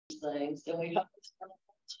things, and we hope.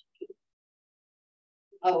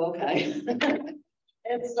 Oh, okay.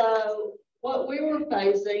 And so what we were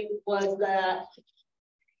facing was that,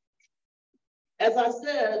 as I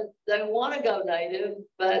said, they want to go native,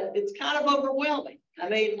 but it's kind of overwhelming. I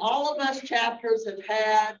mean, all of us chapters have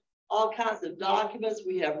had all kinds of documents.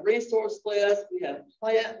 We have resource lists, we have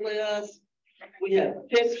plant lists, we have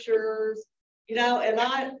pictures, you know, and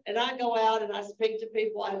I go out and I speak to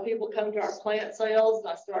people. I have people come to our plant sales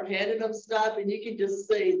and I start handing them stuff, and you can just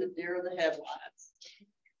see the deer in the headlights.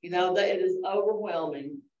 You know, that it is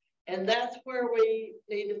overwhelming. And that's where we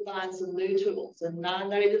need to find some new tools. And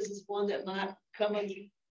non-natives is one that might come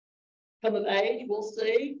of age, we'll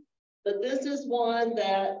see. But this is one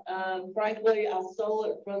that, frankly, I stole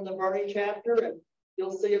it from the Bernie chapter, and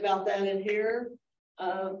you'll see about that in here.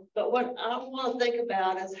 But what I want to think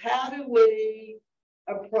about is, how do we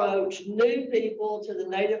approach new people to the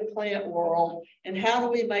native plant world, and how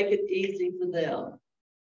do we make it easy for them?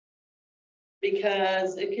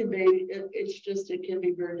 Because it can be, it can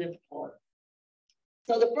be very difficult.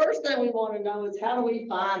 So the first thing we want to know is, how do we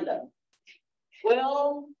find them?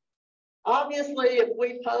 Well, obviously, if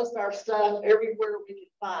we post our stuff everywhere we can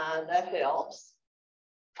find, that helps.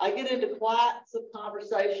 I get into quite some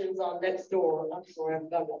conversations on Nextdoor. I'm sorry, I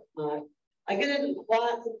forgot what mine. I get into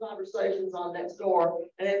quite some conversations on Nextdoor.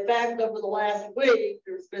 And in fact, over the last week,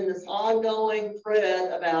 there's been this ongoing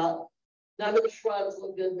thread about none of the shrubs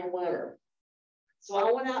look good in the winter. So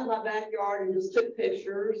I went out in my backyard and just took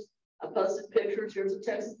pictures. I posted pictures. Here's a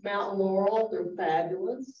Texas mountain laurel. They're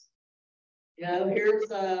fabulous. You know, here's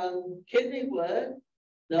kidney wood.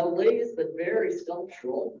 No leaves, but very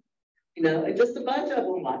sculptural. You know, and just a bunch of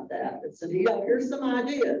them like that. And so, you know, here's some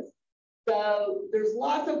ideas. So there's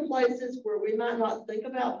lots of places where we might not think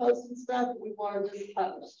about posting stuff, but we want to just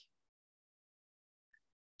post.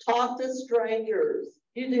 Talk to strangers.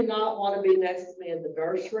 You do not want to be next to me in the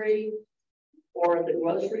nursery, or at the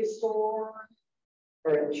grocery store,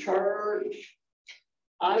 or in church.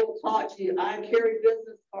 I will talk to you. I carry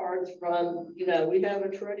business cards from, you know, we have a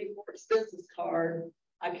Trinity Forks business card.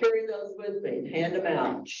 I carry those with me and hand them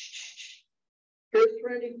out. Here's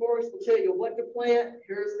Trinity Forks, will tell you what to plant.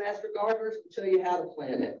 Here's Master Gardeners, will tell you how to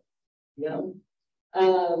plant it. You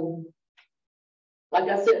know? Like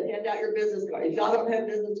I said, hand out your business card. If y'all don't have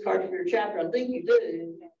business cards for your chapter, I think you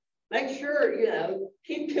do. Make sure, you know,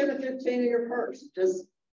 keep 10 or 15 in your purse. Just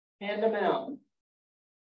hand them out.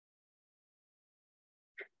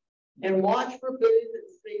 And watch for booth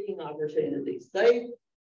and speaking opportunities.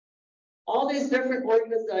 All these different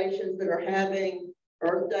organizations that are having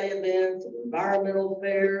Earth Day events and environmental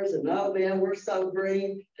fairs, and oh man, we're so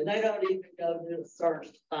green, and they don't even go do a search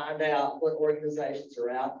to find out what organizations are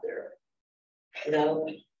out there. You know,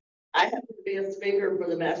 I happen to be a speaker for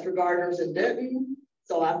the Master Gardeners in Denton.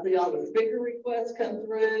 So I see all the speaker requests come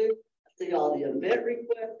through, I see all the event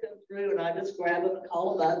requests come through, and I just grab them and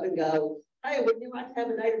call them up and go, hey, would you like to have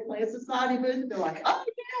a Native Plant Society booth? And they're like, oh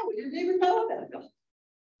yeah, we didn't even know about it.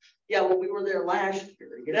 Yeah, well, we were there last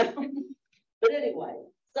year, you know? But anyway,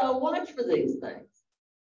 so watch for these things.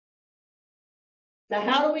 Now,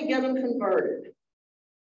 how do we get them converted?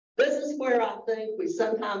 This is where I think we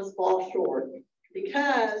sometimes fall short,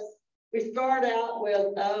 because we start out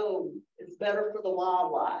with, oh, it's better for the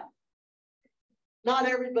wildlife. Not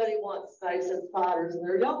everybody wants snakes and spiders in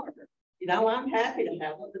their yard. You know, I'm happy to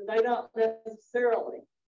have them, but they don't necessarily.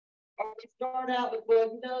 Or we start out with,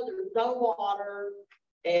 well, you know, there's no water,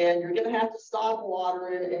 and you're going to have to stop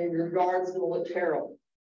watering, and your yard's going to look terrible.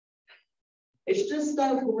 It's just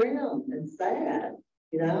so grim and sad,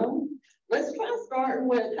 you know? Let's try starting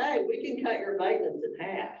with, hey, we can cut your maintenance in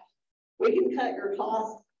half. We can cut your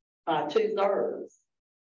costs by 2/3.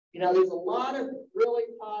 You know, there's a lot of really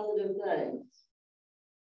positive things.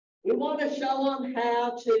 We want to show them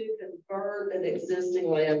how to convert an existing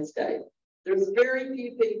landscape. There's very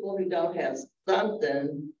few people who don't have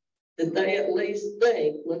something that they at least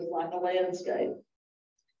think looks like a landscape.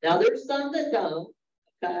 Now, there's some that don't,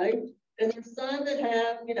 okay? And there's some that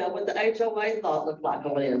have, you know, what the HOA thought looked like a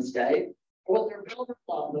landscape, or what their builder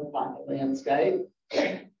thought looked like a landscape,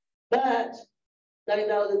 but they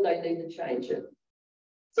know that they need to change it.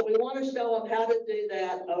 So we want to show them how to do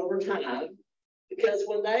that over time, because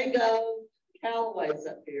when they go to Callaway's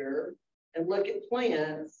up here and look at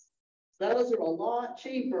plants, those are a lot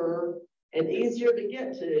cheaper and easier to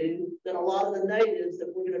get to than a lot of the natives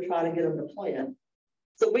that we're going to try to get them to plant.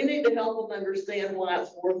 So we need to help them understand why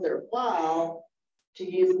it's worth their while to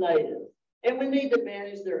use native. And we need to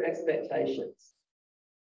manage their expectations.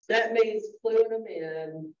 That means cluing them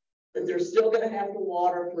in that they're still going to have to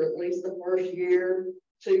water for at least the first year,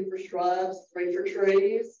 2 for shrubs, 3 for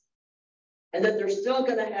trees. and that they're still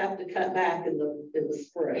going to have to cut back in the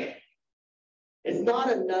spring. It's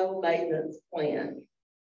not a no maintenance plan.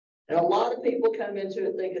 And a lot of people come into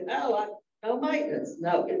it thinking, oh, no maintenance.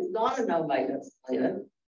 No, it's not a no maintenance plan.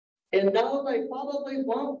 And no, they probably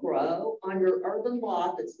won't grow on your earthen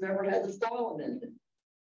block that's never had the soil amended.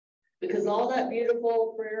 Because all that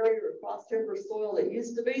beautiful prairie or cross timber soil that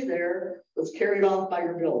used to be there was carried off by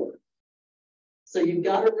your builder. So you've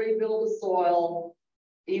got to rebuild the soil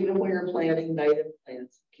even when you're planting native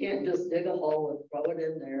plants. You can't just dig a hole and throw it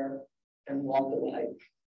in there and walk away.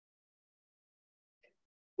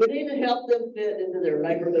 We need to help them fit into their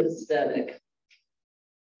neighborhood aesthetic.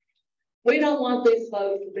 We don't want these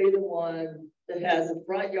folks to be the one that has a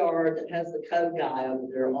front yard that has the code guy over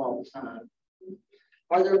there all the time.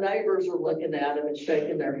 Or their neighbors are looking at them and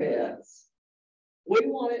shaking their heads. We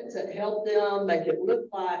want it to help them make it look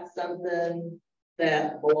like something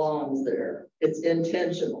that belongs there. It's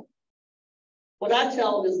intentional. What I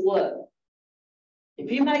tell them is, look,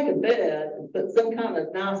 if you make a bed and put some kind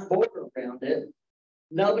of nice border around it,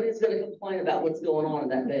 nobody's going to complain about what's going on in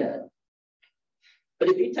that bed. But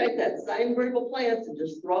if you take that same group of plants and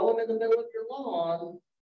just throw them in the middle of your lawn,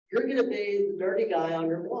 you're going to be the dirty guy on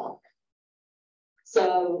your block.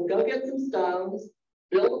 So go get some stones,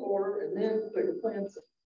 build a border, and then put your plants in.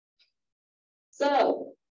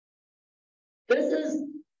 So this is,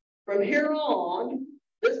 from here on,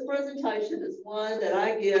 this presentation is one that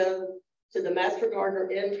I give to the Master Gardener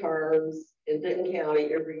interns in Denton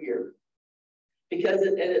County every year. Because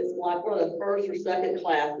it's like one of the first or second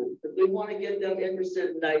classes, because we want to get them interested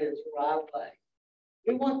in natives right away.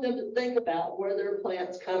 We want them to think about where their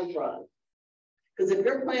plants come from. Because if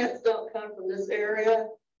your plants don't come from this area,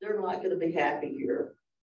 they're not going to be happy here.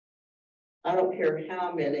 I don't care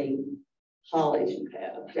how many hollies you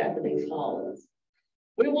have, Japanese hollies.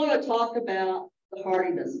 We want to talk about the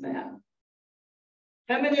hardiness map.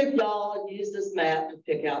 How many of y'all use this map to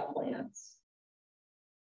pick out plants?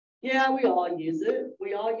 Yeah, we all use it.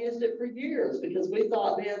 We all used it for years because we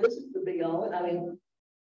thought, man, this is the be all. I mean,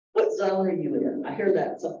 what zone are you in? I hear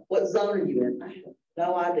that. So what zone are you in? I have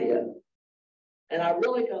no idea. And I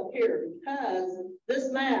really don't care because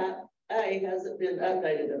this map, A, hasn't been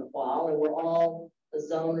updated in a while, and we're all a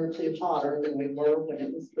zone or two hotter than we were when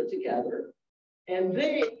it was put together. And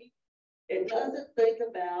B, it doesn't think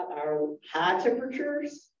about our high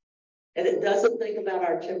temperatures, and it doesn't think about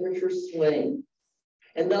our temperature swing.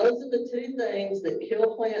 And those are the two things that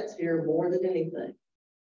kill plants here more than anything.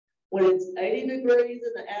 When it's 80 degrees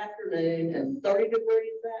in the afternoon and 30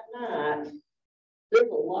 degrees that night, there's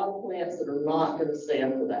a lot of plants that are not going to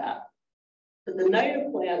stand for that. But the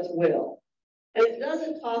native plants will. And it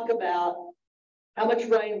doesn't talk about how much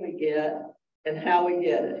rain we get and how we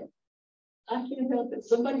get it. I can't help it.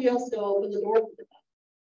 Somebody else go open the door for that.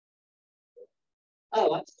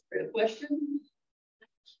 Oh, I'm sorry. A question?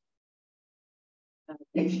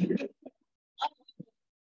 The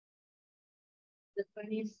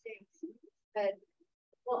funniest thing, but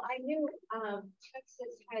well, I knew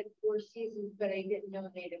Texas had 4 seasons, but I didn't know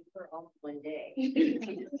they'd occur all in one day.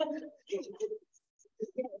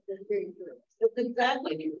 That's very true. That's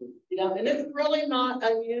exactly true. You know, and it's really not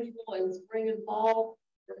unusual in spring and fall,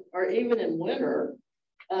 or even in winter,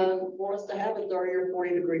 for us to have a 30 or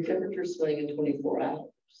 40 degree temperature swing in 24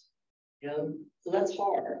 hours. You know, so that's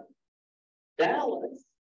hard. Dallas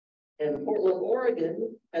and Portland,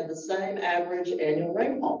 Oregon had the same average annual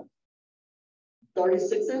rainfall,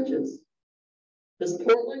 36 inches. Does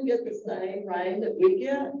Portland get the same rain that we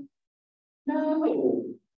get? No.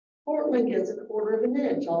 Portland gets 1/4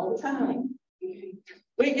 inch all the time.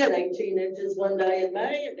 We get 18 inches one day in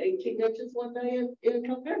May and 18 inches one day in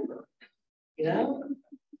November. You know,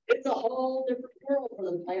 it's a whole different world for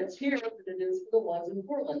the plants here than it is for the ones in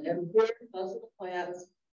Portland. And where most of the plants,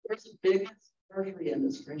 where's the biggest nursery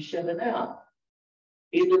industry shipping out?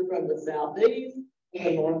 Either from the southeast or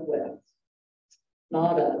the northwest.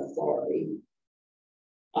 Not us, sorry.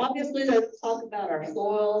 Obviously, they talk about our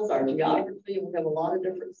soils, our geography. We have a lot of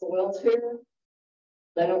different soils here.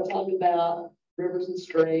 They don't talk about rivers and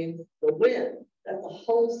streams. The wind, that's a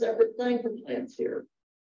whole separate thing for plants here.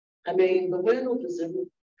 I mean, the wind will just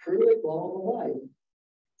truly blow them away.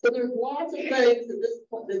 So there's lots of things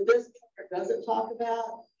that this chart doesn't talk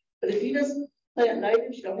about. But if you just plant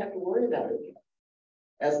natives, you don't have to worry about it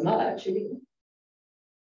as much anymore.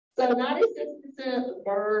 So 96% of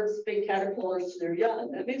birds feed caterpillars to their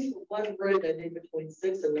young. That means for one brood, they need between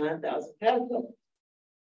 6,000 and 9,000 caterpillars.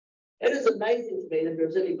 It is amazing to me that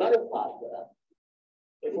there's any butterflies left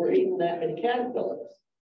if we're eating that many caterpillars.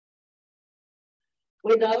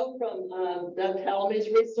 We know from Doug Tallamy's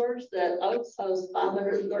research that oaks host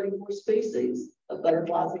 534 species of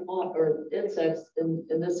butterflies and or insects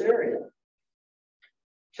in this area.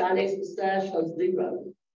 Chinese pistache hosts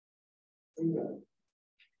 0.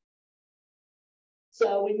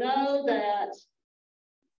 So we know that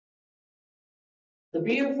the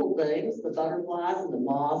beautiful things, the butterflies and the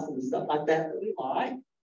moths and stuff like that we like,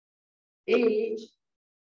 eat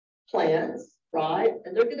plants, right?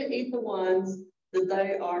 And they're going to eat the ones that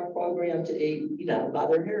they are programmed to eat, you know, by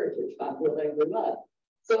their heritage, by where they grew up.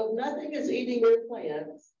 So if nothing is eating your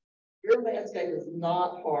plants, your landscape is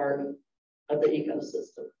not part of the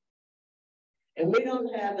ecosystem. And we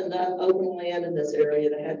don't have enough open land in this area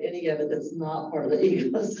to have any of it that's not part of the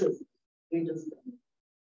ecosystem. We just don't.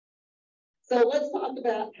 So let's talk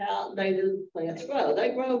about how native plants grow.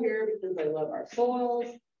 They grow here because they love our soils.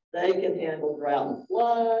 They can handle drought and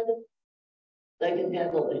flood. They can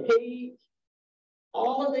handle the heat.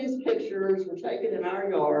 All of these pictures were taken in our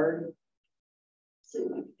yard. Let's see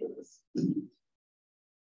if I can get this.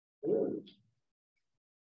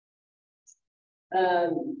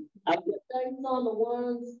 I put dates on the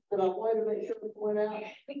ones that I wanted to make sure to point out.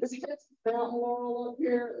 This is mountain laurel up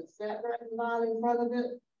here, a snapdragon vine in front of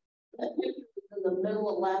it. That picture was in the middle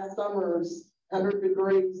of last summer's 100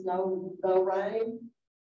 degrees, no rain.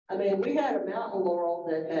 I mean, we had a mountain laurel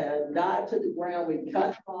that had died to the ground. We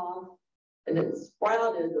cut it off and it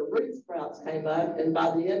sprouted, the root sprouts came up, and by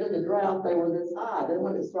the end of the drought, they were this high. Then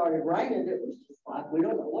when it started raining, it was just like, we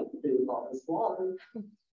don't know what to do with all this water.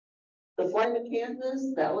 The flame of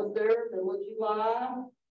Kansas, that was there, middle of July.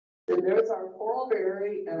 Then there's our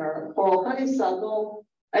coralberry and our coral honeysuckle,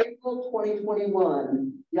 April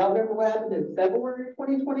 2021. Y'all remember what happened in February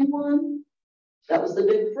 2021? That was the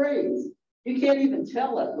big freeze. You can't even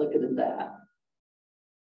tell it looking at that.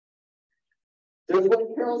 There's one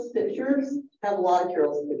of Carol's pictures. I have a lot of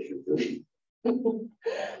Carol's pictures.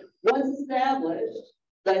 Once established,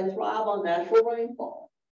 they thrive on natural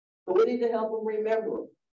rainfall. But we need to help them remember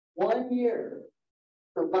 1 year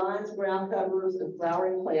for vines, ground covers, and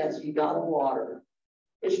flowering plants, you gotta water.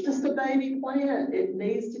 It's just a baby plant. It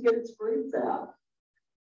needs to get its roots out.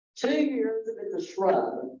 2 years if it's a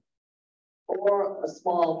shrub or a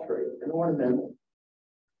small tree, an ornamental.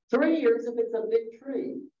 3 years if it's a big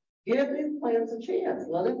tree. Give these plants a chance.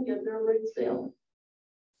 Let them get their roots down.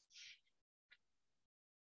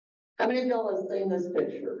 How many of y'all have seen this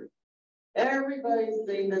picture? Everybody's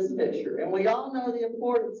seen this picture, and we all know the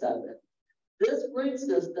importance of it. This root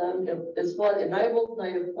system is what enables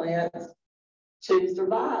native plants to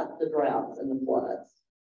survive the droughts and the floods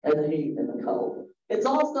and the heat and the cold. It's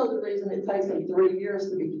also the reason it takes them 3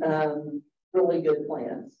 years to become really good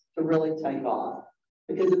plants, to really take off,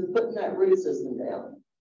 because it's putting that root system down.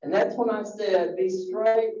 And that's when I said, be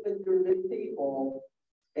straight with your new people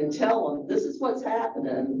and tell them, this is what's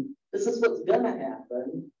happening. This is what's going to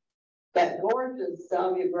happen. That gorgeous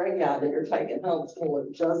salvia greca that you're taking home is going to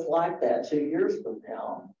look just like that 2 years from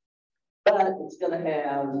now. But it's going to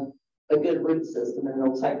have a good root system and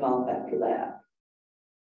it'll take off after that.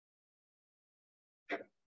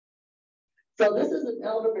 So this is an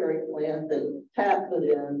elderberry plant that Pat put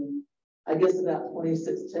in, I guess about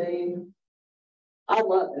 2016. I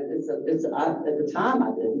love it. At the time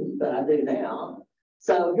I didn't, but I do now.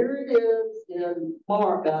 So here it is in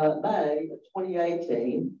May of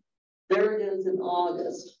 2018. There it is in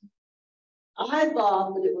August. I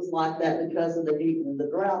thought that it was like that because of the heat and the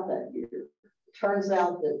drought that year. It turns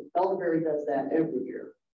out that elderberry does that every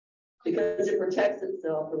year because it protects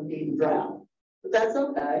itself from heat and drought. But that's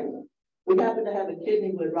okay. We happen to have a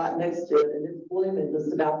kidney wood right next to it, and it's blooming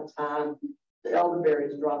just about the time the elderberry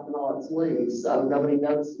is dropping all its leaves, so nobody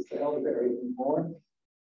notices the elderberry anymore.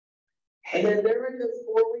 And then there it is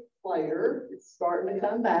 4 weeks later. It's starting to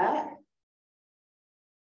come back.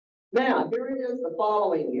 Now, here it is the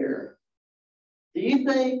following year. Do you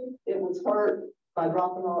think it was hurt by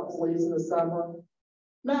dropping all its leaves in the summer?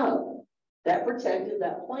 No, that protected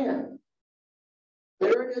that plant.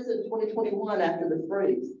 There it is in 2021 after the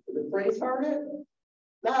freeze. Did the freeze hurt it?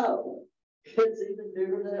 No, it's even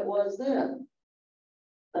bigger than it was then.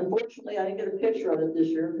 Unfortunately, I didn't get a picture of it this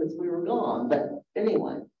year because we were gone, but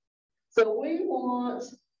anyway. So we want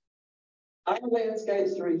our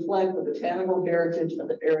landscapes to reflect the botanical heritage of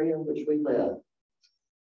the area in which we live.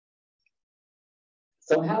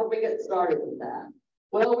 So how do we get started with that?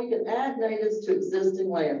 Well, we can add natives to existing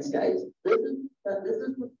landscapes. This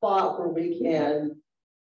is the spot where we can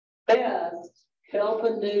best help a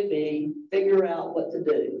newbie figure out what to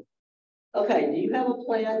do. Okay, do you have a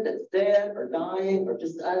plant that's dead or dying or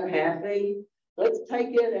just unhappy? Let's take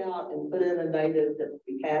it out and put in a native that will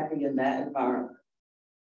be happy in that environment.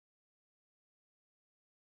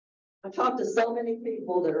 I talked to so many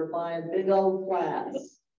people that are buying big old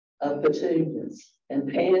flats of petunias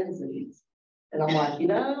and pansies. And I'm like, you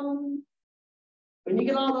know, when you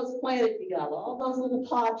get all those planted, you got all those little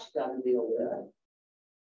pots you got to deal with.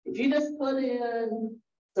 If you just put in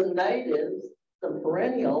some natives, some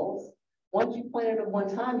perennials, once you planted them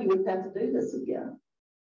one time, you wouldn't have to do this again.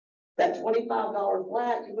 That $25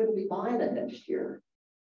 flat, you wouldn't be buying it next year.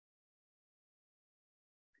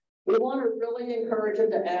 We want to really encourage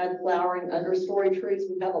them to add flowering understory trees.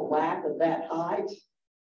 We have a lack of that height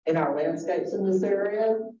in our landscapes in this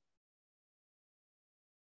area.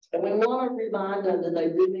 And we want to remind them that they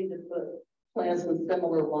do need to put plants with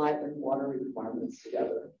similar light and water requirements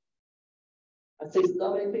together. I see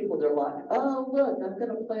so many people, they're like, oh, look, I'm going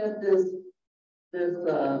to plant this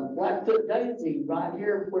Blackfoot daisy right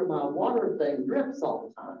here where my water thing drips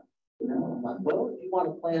all the time. You know, I'm like, well, if you want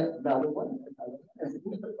to plant another one,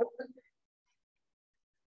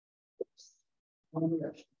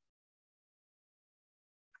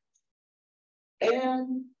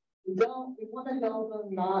 and we want to help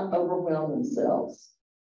them not overwhelm themselves.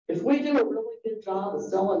 If we do a really good job of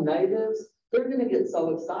selling natives, they're going to get so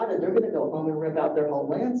excited, they're going to go home and rip out their whole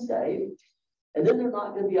landscape. And then they're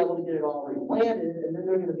not going to be able to get it all replanted, and then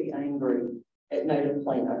they're going to be angry at native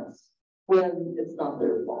plants when it's not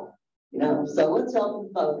their fault. You know, so let's help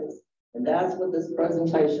them focus. And that's what this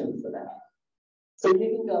presentation is about. So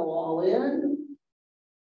you can go all in,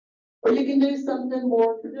 or you can do something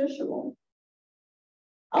more traditional.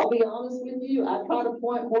 I'll be honest with you, I try to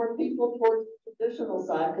point more people towards the traditional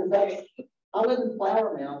side because I live in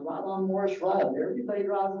Flower Mound, right on Morris Road. Everybody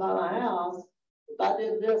drives by my house. If I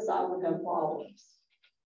did this, I would have problems.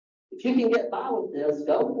 If you can get by with this,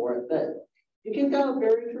 go for it. But you can go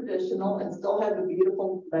very traditional and still have a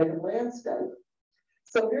beautiful native landscape.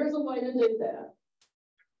 So here's a way to do that,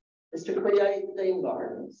 is to create theme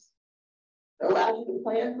gardens. It allows you to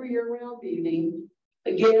plan for year-round beauty.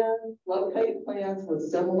 Again, locate plants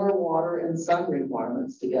with similar water and sun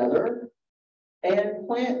requirements together. And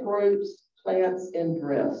plant groups, plants in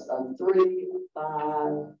drifts of 3,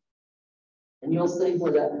 5, and you'll see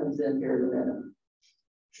where that comes in here in a minute.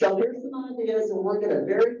 So here's some ideas, and we're going to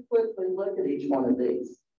very quickly look at each one of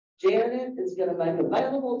these. Janet is going to make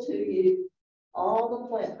available to you all the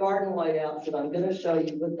plant garden layouts that I'm going to show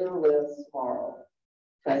you with their lists tomorrow.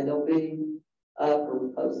 Okay, they'll be up or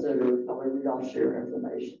posted or however y'all share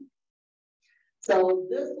information. So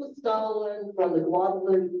this was stolen from the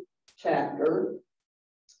Guadalupe chapter.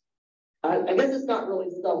 I guess it's not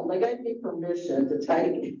really stolen. They gave me permission to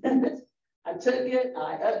take it. I took it,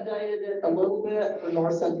 I updated it a little bit for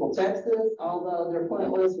North Central Texas, although their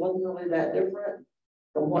plant list wasn't really that different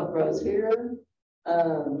from what grows here. They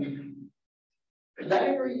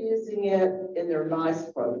were using it in their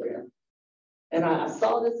NICE program. And I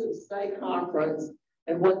saw this at a state conference,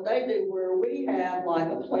 and what they do, where we have like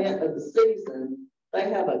a plant of the season, they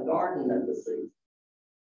have a garden of the season.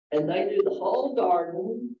 And they do the whole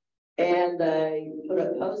garden, and they put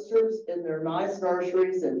up posters in their NICE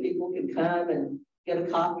nurseries, and people can come and get a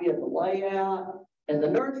copy of the layout. And the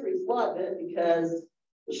nurseries love it because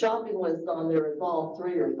the shopping list on there is all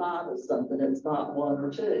 3 or 5 or something. It's not 1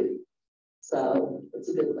 or 2. So it's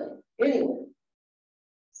a good thing. Anyway,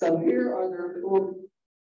 so here are their cool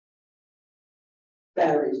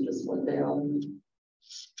batteries just went down.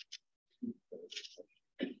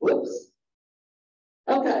 Whoops.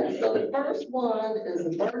 Okay, so the first one is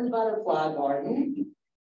the Burton Butterfly Garden.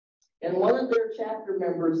 And one of their chapter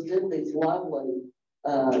members did these lovely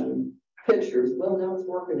pictures. Well, now it's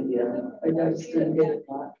working again. I just didn't get it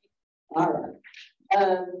right. All right.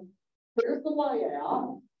 Here's the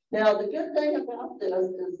layout. Now, the good thing about this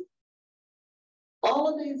is all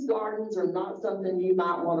of these gardens are not something you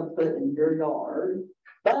might want to put in your yard,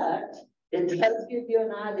 but it does give you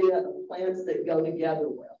an idea of plants that go together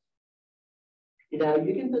well. You know,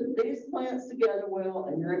 you can put these plants together well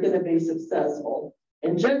and you're going to be successful.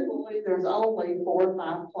 And generally, there's only 4 or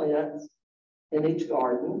 5 plants in each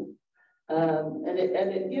garden. And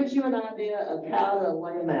it gives you an idea of how to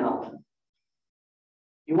lay them out.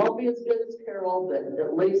 You won't be as good as Carol, but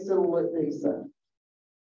at least it'll look decent.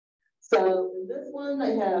 So in this one,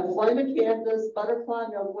 they have flamicanthus, butterfly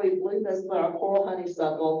milkweed, blue mistflower, coral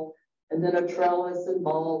honeysuckle, and then a trellis and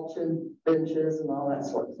mulch and benches and all that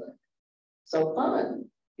sort of thing. So fun.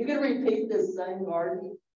 You can repeat this same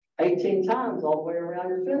garden 18 times all the way around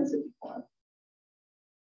your fence if you want.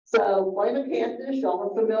 So flamicanthus,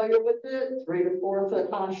 y'all are familiar with it, 3 to 4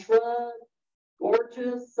 foot high shrub,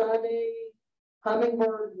 gorgeous, sunny,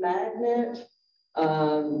 hummingbird magnet,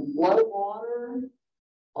 low water,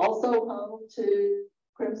 also home to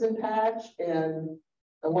crimson patch and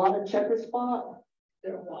A lot of checker spot.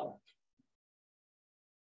 There are a lot.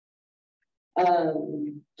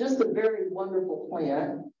 Just a very wonderful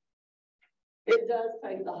plant. It does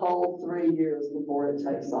take the whole 3 years before it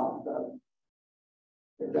takes off, though.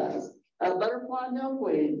 It does. Butterfly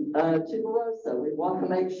milkweed, tuberosa. We want to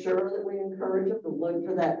make sure that we encourage them to look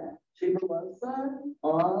for that tuberosa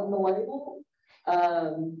on the label.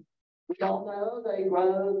 We all know they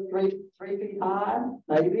grow three feet high,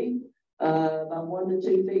 maybe, about 1 to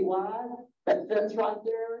 2 feet wide. That fence right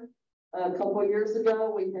there. A couple of years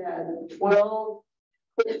ago, we had 12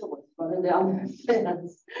 chrysalis running down the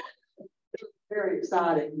fence. It was very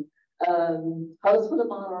exciting. Host for the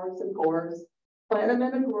monarchs, of course. Plant them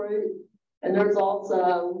in a group. And there's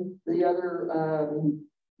also the other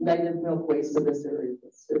native milkweeds to this area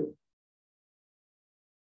too.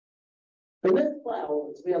 The mist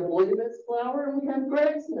flowers. We have blue mist flower and we have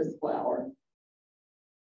Greg's mist flower.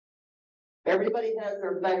 Everybody has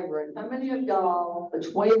their favorite. How many of y'all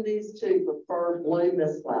between these two prefer blue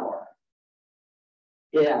mist flower?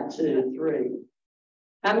 Yeah, 2, 3.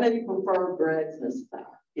 How many prefer Greg's mist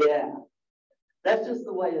flower? Yeah. That's just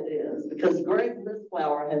the way it is, because Greg's mist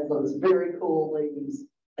flower has those very cool leaves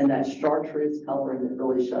and that chartreuse coloring that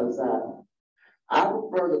really shows up. I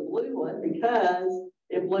prefer the blue one because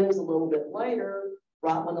it blooms a little bit later,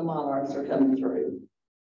 right when the monarchs are coming through.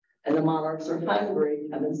 And the monarchs are hungry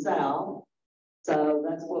coming south. So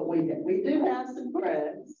that's what we have. We do have some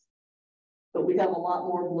Greg's, but we have a lot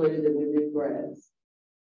more blue than we do Greg's.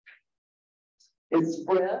 It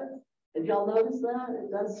spreads. If y'all notice that,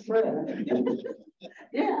 it does spread.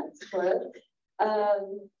 Yeah, it spreads.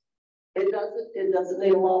 It doesn't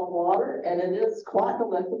need a lot of water, and it is quite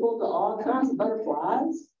delectable to all kinds of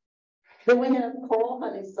butterflies. Then we have coral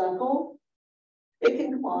honeysuckle. It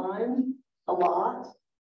can climb a lot.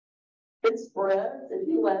 It spreads if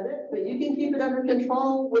you let it, but you can keep it under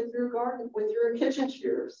control with your garden, with your kitchen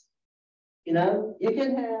shears. You know, you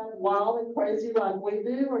can have wild and crazy like we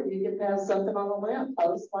do, or you can have something on a lamp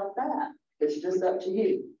post like that. It's just up to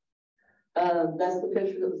you. That's the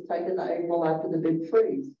picture that was taken in April after the big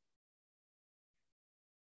freeze.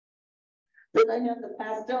 Then they have the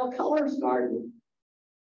pastel colors garden.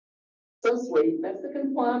 So sweet.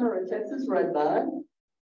 Mexican plum or a Texas redbud,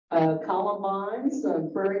 columbine,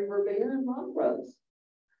 some prairie verbena, and rock rose.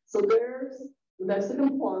 So there's the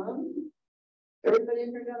Mexican plum. Everybody in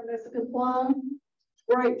here got a Mexican plum?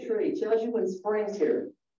 Great tree. Tells you when spring's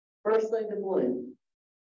here. First thing to bloom.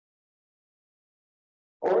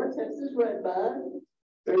 Or a Texas redbud.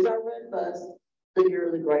 There's our redbuds the year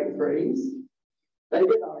of the Great Freeze. They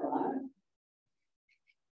did all right.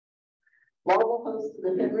 Larval host to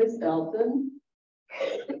the Henry's Elton.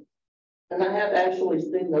 And I have actually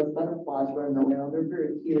seen those butterflies running around. They're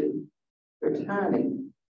very cute. They're tiny.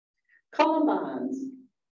 Columbines.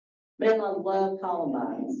 Man, I love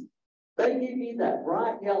columbines. They give you that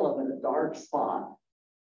bright yellow in a dark spot.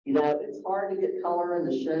 You know, it's hard to get color in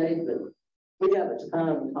the shade, but we have a ton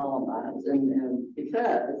of columbines. And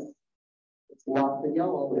because it's lots of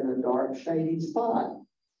yellow in a dark, shady spot.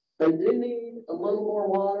 They do need a little more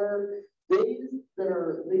water.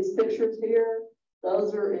 These pictures here,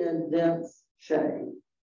 those are in dense shade.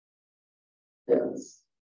 Dense.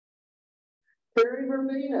 Prairie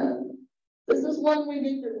verbena. This is one we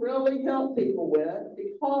need to really help people with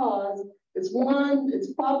because it's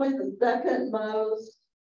probably the second most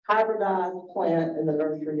hybridized plant in the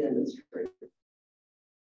nursery industry.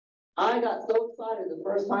 I got so excited the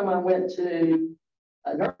first time I went to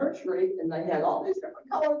a nursery and they had all these different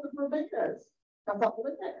colors of verbenas. I thought, well,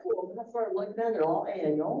 isn't that cool? And I started looking at it, they're all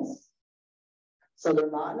annuals. So they're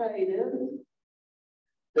not native.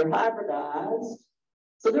 They're hybridized.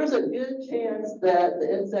 So there's a good chance that the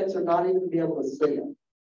insects are not even going to be able to see them,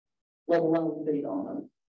 let alone feed on them.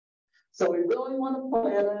 So we really want to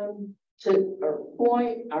plant them or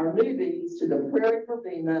point our newbies to the prairie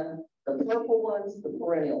verbena, the purple ones, the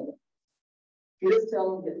perennial ones. You just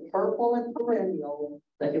tell them get purple and perennial,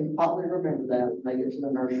 they can probably remember that when they get to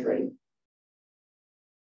the nursery.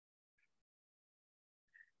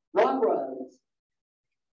 Rock rose.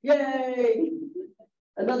 Yay!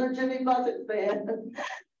 Another Jimmy Buffett fan.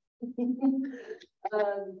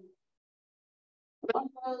 Rock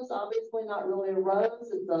rose, obviously not really a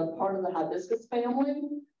rose. It's a part of the hibiscus family.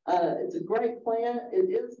 It's a great plant. It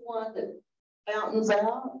is one that fountains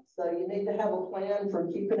out, so you need to have a plan for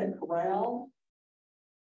keeping it corralled.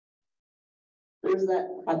 There's that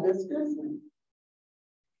hibiscus.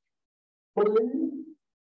 Blue.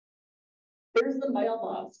 Here's the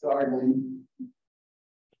mailbox garden.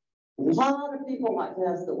 A lot of people like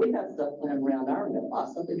us that we have stuff laying around our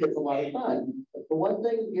mailbox. I think it's a lot of fun. But the one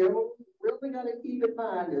thing you're really got to keep in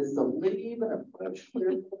mind is to leave and approach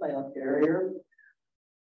clear from the mail carrier.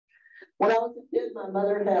 When I was a kid, my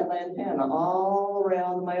mother had lantana all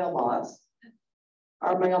around the mailbox.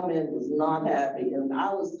 Our mailman was not happy, and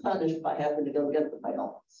I was punished by having to go get the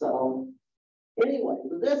mail. So anyway,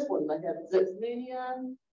 for this one, they have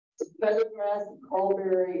Zixmania, some feathergrass, and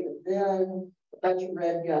crawberry, and then a bunch of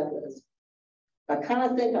red yuccas. I kind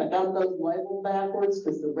of think I got those labeled backwards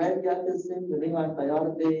because the red yuccas seem to me like they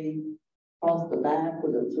ought to be across the back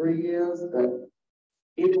where the 3 is, but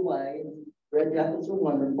either way, red yuccas are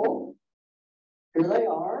wonderful. Here they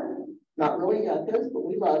are, not really yuccas, but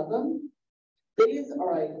we love them. These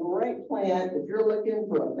are a great plant if you're looking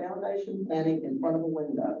for a foundation planting in front of a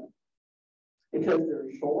window because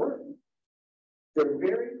they're short, they're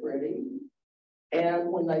very pretty, and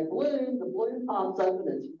when they bloom, the bloom pops up and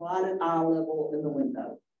it's right at eye level in the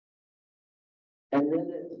window. And then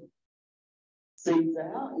it seeds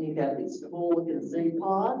out and you have these cool looking seed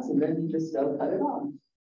pods and then you just go cut it off.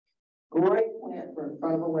 Great plant for in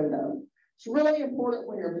front of a window. It's really important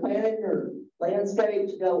when you're planting your landscape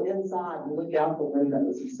to go inside and look out the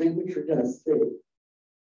windows and see what you're going to see.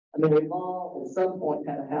 I mean, we've all at some point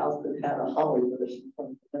had a house that had a holly bush in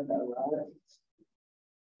front of the window,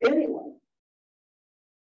 right? Anyway,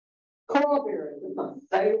 crawberry is my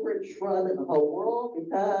favorite shrub in the whole world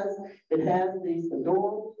because it has these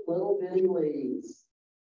adorable little bitty leaves.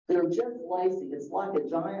 They're just lacy. It's like a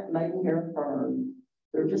giant maidenhair fern.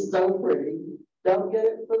 They're just so pretty. Don't get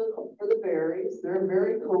it for the berries. They're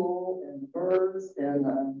very cool, and birds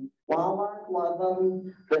and wildlife love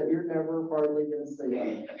them, but you're never hardly going to see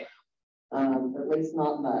them, at least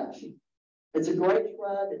not much. It's a great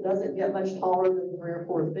shrub. It doesn't get much taller than 3 or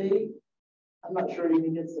 4 feet. I'm not sure it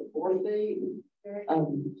even gets to 4 feet.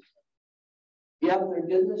 Yeah, they're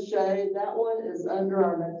good in the shade. That one is under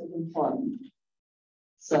our Mexican plum.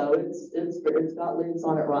 So it's got leaves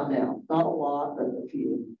on it right now. Not a lot, but a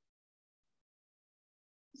few.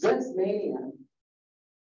 Zexmania.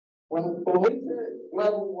 When we took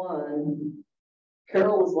level 1,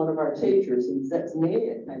 Carol was one of our teachers, and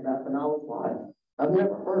Zexmania came up, and I was like, I've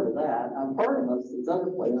never heard of that. I've heard of most of these other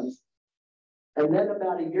plants. And then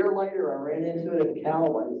about a year later, I ran into it at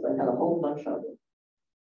Callaway's. They had a whole bunch of it.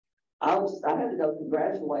 I had to go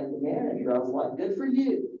congratulate the manager. I was like, good for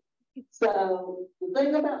you. So the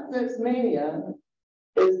thing about Zexmania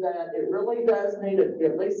is that it really does need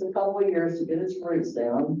at least a couple of years to get its roots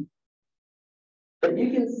down. But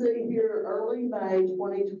you can see here early May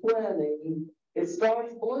 2020, it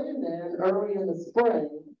starts blooming early in the spring.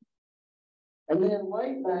 And then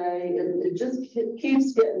late May, it just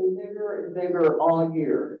keeps getting bigger and bigger all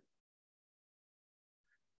year.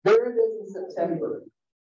 There it is in September.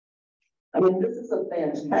 I mean, this is a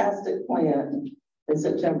fantastic plant in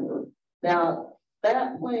September. Now,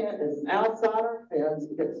 that plant is outside our fence.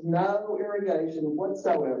 It gets no irrigation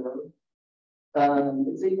whatsoever.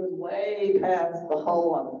 It's even way past the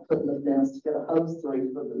hole I put in the fence to get a hose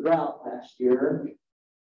through for the drought last year.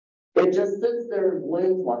 It just sits there and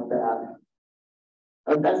blooms like that.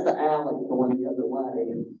 That's the alley going the other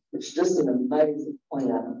way. It's just an amazing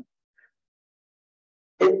plant.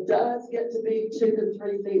 It does get to be 2 to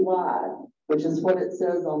 3 feet wide, which is what it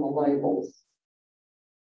says on the labels.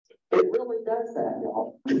 It really does that,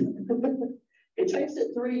 y'all. It takes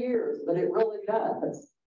it 3 years, but it really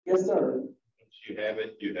does. Yes, sir. Once you have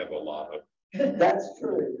it, you have a lot of it. That's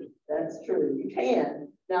true. That's true. You can.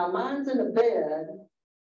 Now, mine's in a bed,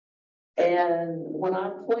 and when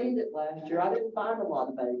I cleaned it last year, I didn't find a lot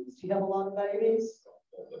of babies. Do you have a lot of babies?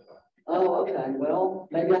 Oh, okay. Well,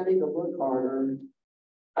 maybe I need to look harder.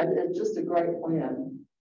 It's just a great plant.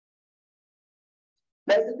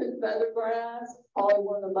 Mexican feathergrass, probably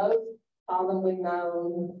one of the most commonly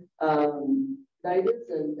known natives,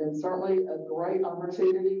 and certainly a great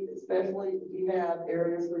opportunity, especially if you have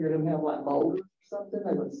areas where you're going to have like boulders or something.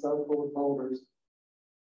 They look so full of boulders.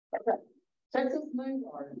 Okay, Texas moon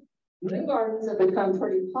garden. Moon gardens have become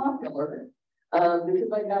pretty popular because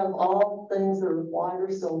they have all things that are white or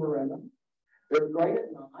silver in them. They're great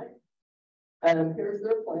at night. Here's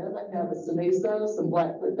their plant. They have a cenizo, some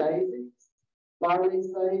blackfoot daisies, flowering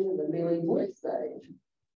sage, and the mealy bush sage.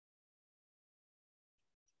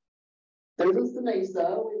 There's a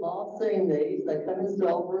cenizo. We've all seen these. They come in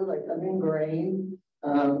silver. They come in green.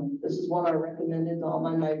 This is one I recommended to all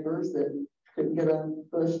my neighbors that couldn't get a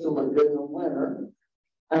bush to look good in the winter.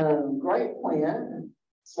 Great plant.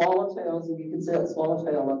 Swallowtails, if you can see that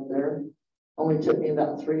swallowtail up there. Only took me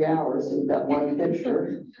about 3 hours to get that one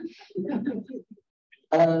picture.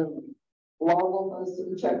 Larval goes to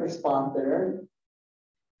the checker spot there.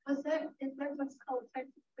 Is that what's called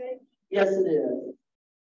Texas Bay? Yes, it is.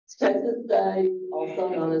 It's Texas Day, also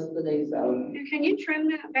known as Benito. And can you trim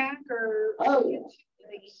that back or? Oh, yeah.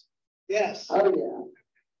 Yes. Oh,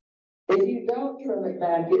 yeah. If you don't trim it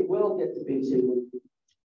back, it will get to be too weak.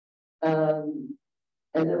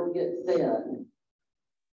 And it'll get thin.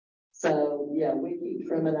 So, yeah, we keep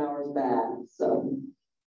trimming ours back, so.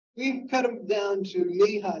 We cut them down to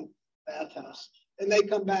knee-high bathhouse, and they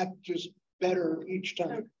come back just better each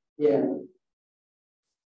time. Yeah.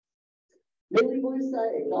 Lily Blue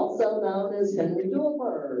Sage, also known as Henry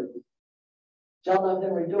Dewberg. Y'all know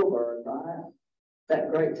Henry Dewberg, right?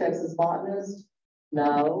 That great Texas botanist?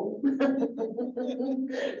 No.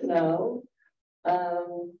 No.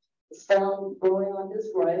 It's found growing on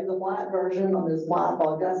his grave, the white version on his wife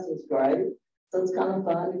Augusta's grave. So it's kind of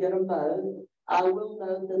fun to get them both. I will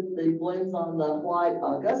note that the blends on the white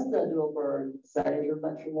Augusta Dewberg sage are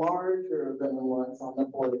much larger than the ones on the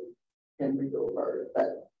blue Henry Dewberg,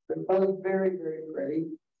 but they're both very, very pretty.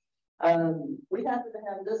 We happen to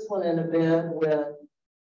have this one in a bed with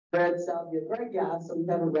red salvia greggii, so we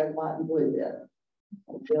have a red, white, and blue bed.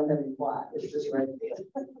 We don't have any white, it's just red bed.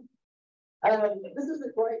 This is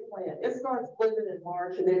a great plant. It starts blooming in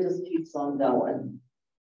March and it just keeps on going.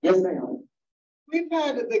 Yes, ma'am. We've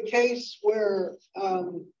had the case where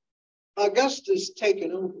Augusta's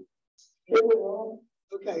taken over. It will.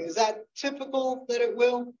 Okay, is that typical that it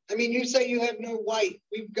will? I mean, you say you have no white.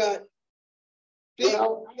 We've got big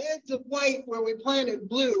beds of white where we planted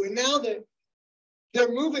blue, and now that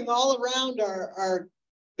they're moving all around our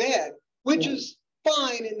bed, which is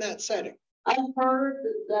fine in that setting. I've heard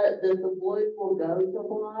that the blue will go to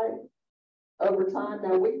white over time.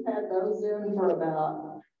 Now, we've had those in for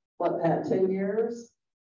about, what, Pat, 10 years?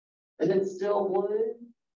 And it's still blue.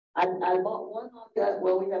 I bought one Augusta,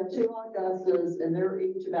 well, we have two Augustas, and they're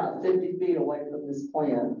each about 50 feet away from this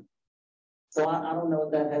plant. So I don't know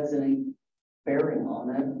if that has any bearing on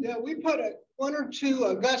it. Yeah, we put one or two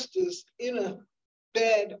Augustas in a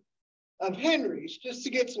bed of Henrys just to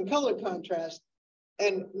get some color contrast.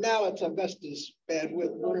 And now it's Augusta's bed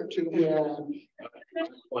with one or two. Yeah.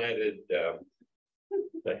 Planted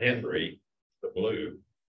the Henry, the blue,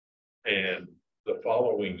 and the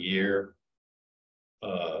following year,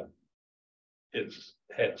 it's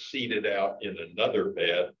had seeded out in another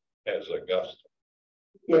bed as Augusta.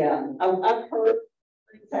 Yeah, I've heard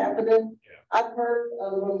things happening. Yeah. I've heard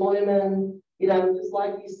of them blooming, you know, just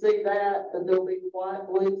like you see that there'll be white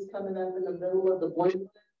blooms coming up in the middle of the bloom.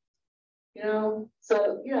 You know,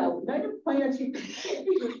 so, you know, native plants, you can't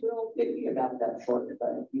be just real picky about that sort of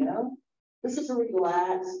thing, you know? This is a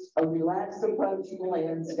relaxed approach to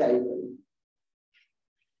landscaping.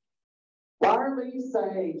 Barley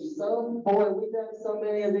sage, boy, we've done so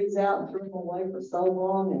many of these out and threw them away for so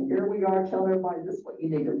long, and here we are telling everybody this is what you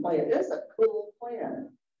need to plant. It's a cool plant.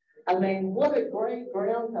 I mean, what a great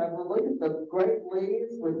ground cover. Look at the great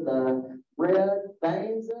leaves with the red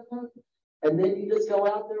veins in them. And then you just go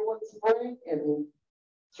out there one spring and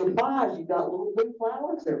surprise, you got little blue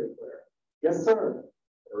flowers everywhere. Yes, sir.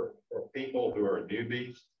 For people who are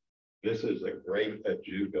newbies, this is a great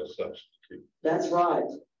ajuga substitute. That's right.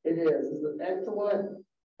 It is. It's an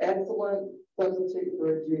excellent substitute for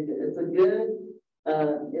ajuga. It's a good,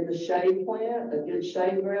 in the shade plant, a good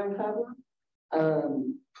shade ground cover.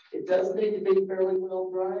 It does need to be fairly well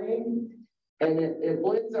drained. And it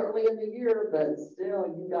blooms early in the year, but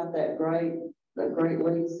still you got that great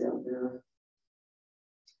leaves out there.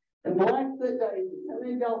 And Blackfoot daisies. How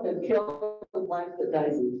many of y'all have killed Blackfoot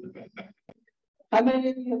daisies? How many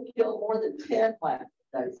of you have killed more than 10 Blackfoot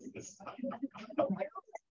daisies?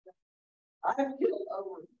 I have killed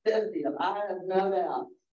over 50 of them. I have no doubt.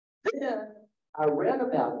 Then I read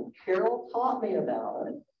about them. Carol taught me about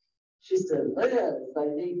it. She said, Liz, they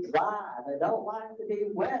need dry. They don't like to be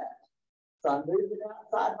wet. So I moved it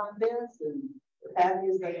outside my fence and as happy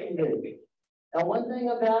as they can be. And one thing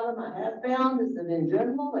about them I have found is that in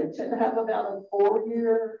general, they tend to have about a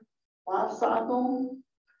 4-year life cycle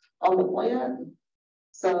on the plant.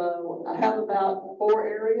 So I have about 4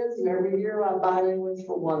 areas and every year I buy new ones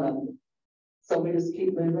for one of them. So we just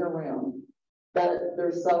keep moving around. But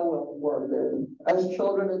they're so well worth it. Us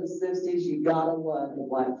children in the 60s, you gotta love the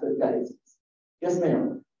Blackfoot daisies. Yes,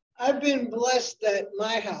 ma'am. I've been blessed at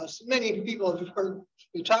my house. Many people have heard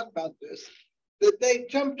me talk about this, that they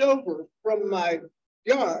jumped over from my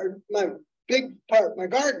yard, my big part, my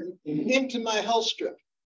garden, into my health strip.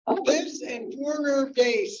 This and foreigner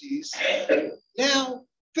daisies now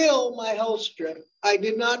fill my health strip. I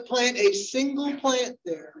did not plant a single plant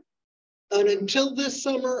there. And until this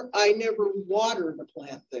summer, I never watered a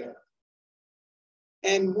plant there.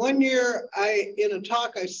 And one year in a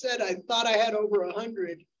talk, I said I thought I had over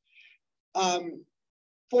 100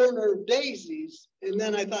 foreigner daisies. And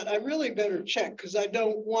then I thought I really better check because I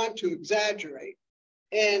don't want to exaggerate.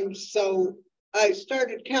 And so I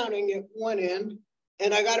started counting at one end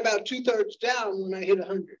and I got about 2/3 down when I hit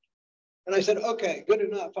 100. And I said, okay, good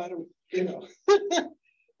enough. I don't, you know.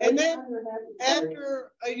 And then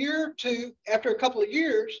after a year or two, after a couple of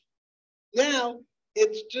years, now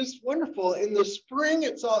it's just wonderful. In the spring,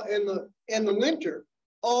 it's all in the winter,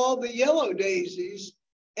 all the yellow daisies.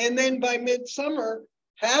 And then by midsummer,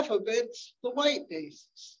 half of it's the white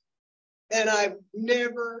daisies. And I've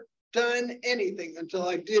never done anything until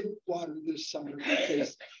I did water this summer.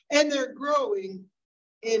 And they're growing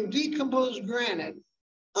in decomposed granite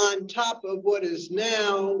on top of what is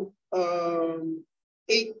now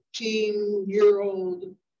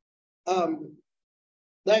 18-year-old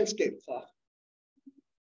landscape cloth,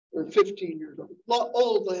 or 15 years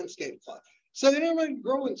old landscape cloth. So they don't really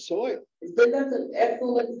grow in soil. So that's an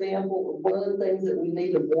excellent example of one of the things that we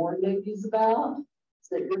need to warn newbies about, is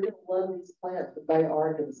that you're going to love these plants, but they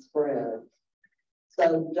are going to spread.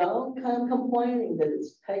 So don't come complaining that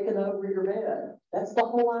it's taken over your bed. That's the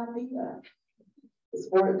whole idea. It's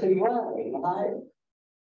for it to grow, right?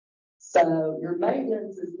 So your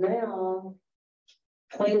maintenance is now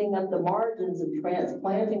cleaning up the margins and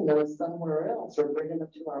transplanting those somewhere else or bringing them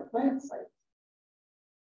to our plant site.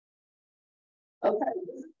 Okay,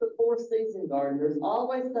 this is the 4-season garden. There's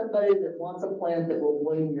always somebody that wants a plant that will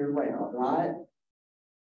bloom year round, right?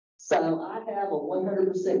 So I have a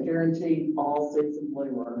 100% guaranteed all season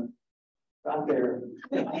bloomer right there.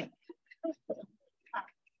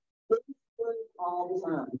 All the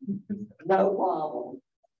time, no problem.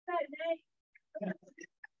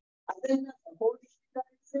 I think that's a horseshoe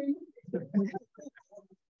daisy.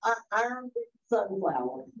 Iron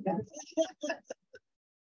sunflower.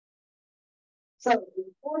 So the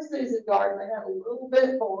 4-season garden, they have a little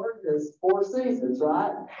bit more because 4 seasons,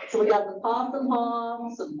 right? So we got the possum haw,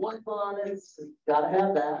 some wood bonnets, gotta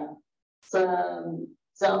have that. Some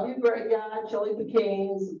salvia greyi, chili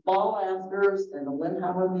pekins, fall asters, and the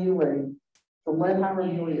Lindheimer muley. The Lindheimer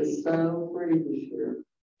muley is so pretty this year,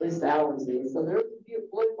 at least ours is. So there's a few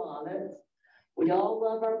blue bonnets. We all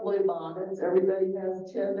love our blue bonnets. Everybody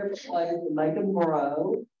has 10 different ways to make them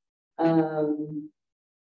grow.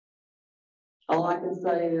 All I can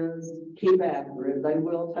say is keep after it. They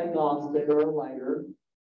will take off sooner or later.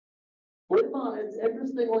 Blue bonnets,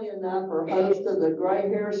 interestingly enough, are host of the gray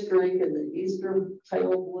hair streak and the Easter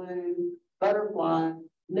tail blue butterfly,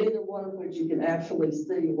 neither one of which you can actually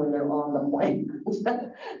see when they're on the plant,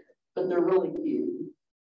 but they're really cute.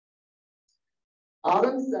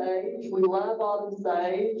 Autumn sage, we love autumn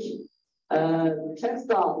sage.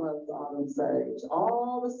 Textile loves autumn sage.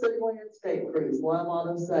 All the city landscape crews love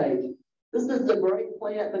autumn sage. This is a great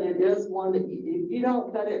plant, but it is one that if you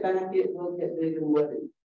don't cut it back, it will get big and woody.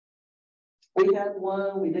 We had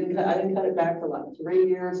one, I didn't cut it back for like 3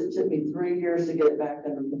 years. It took me 3 years to get it back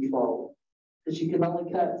under control because you can only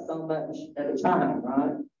cut so much at a time,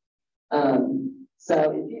 right?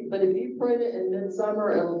 But if you prune it in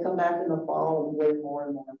midsummer, it'll come back in the fall and bloom more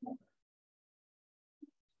and more and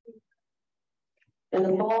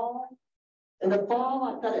more. In the fall,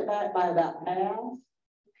 I cut it back by about half.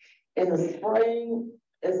 In the spring,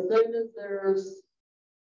 as soon as there's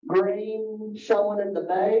green showing at the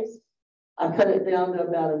base, I cut it down to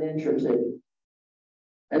about 1 inch or 2.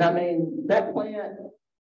 And I mean, that plant's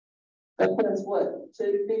what,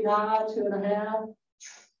 2 feet high, 2.5?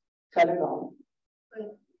 Cut it off.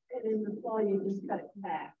 But in the fall, you just cut it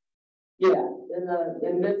back. Yeah,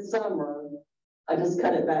 in midsummer, I just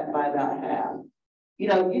cut it back by about half. You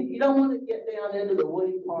know, you don't want to get down into the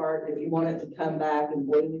woody part if you want it to come back and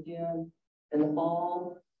bloom again in the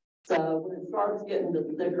fall. So when it starts getting to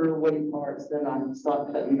the thicker woody parts, then I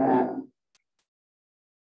start cutting back.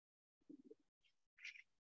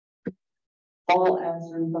 Fall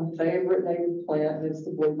asters, my favorite native plant is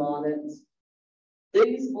the blue bonnets.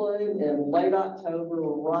 These bloom in late October,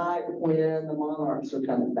 right when the monarchs are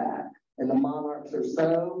coming back. And the monarchs are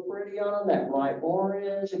so pretty on them, that bright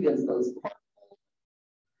orange against those purple.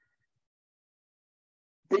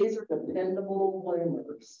 These are dependable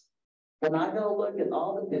bloomers. When I go look at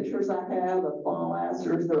all the pictures I have of fall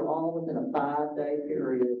asters, they're all within a 5-day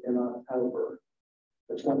period in October,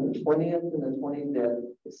 between the 20th and the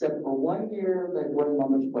 25th, except for 1 year, they bloom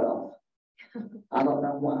on the 12th. I don't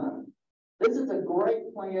know why. This is a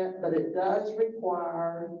great plant, but it does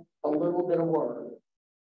require a little bit of work.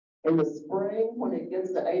 In the spring, when it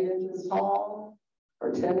gets to 8 inches tall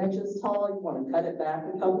or 10 inches tall, you want to cut it back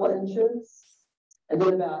a couple of inches. And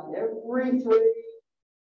then about every 3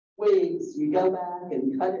 weeks, you go back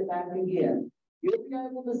and cut it back again. you'll be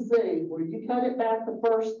able to see where you cut it back the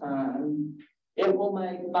first time, it will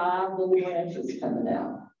make 5 little branches coming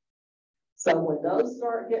out. So when those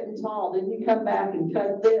start getting tall, then you come back and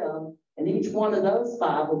cut them, and each one of those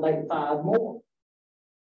 5 will make 5 more.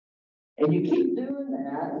 And you keep doing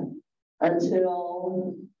that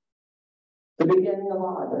until the beginning of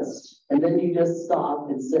August, and then you just stop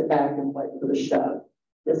and sit back and wait for the show.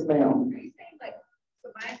 Yes, ma'am. Are you saying like,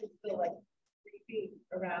 so mine is still like 3 feet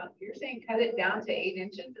around, you're saying cut it down to 8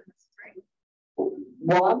 inches in the spring?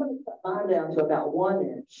 Well, I'm gonna cut mine down to about 1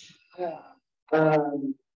 inch.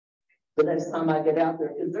 The next time I get out there,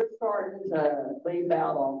 because they're starting to leave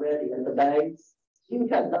out already at the base. You can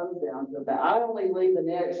cut those down to about, I only leave an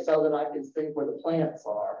inch so that I can see where the plants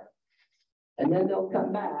are. And then they'll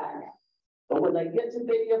come back. But when they get to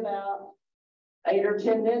be about 8 or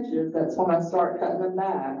 10 inches, that's when I start cutting them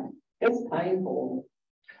back. It's painful.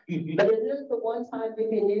 But it is the one time you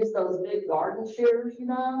can use those big garden shears, you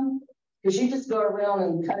know, because you just go around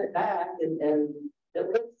and cut it back and it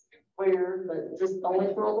looks weird, but just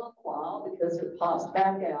only for a little while because it pops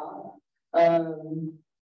back out.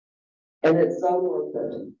 And it's so worth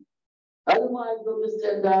it. Otherwise, we'll just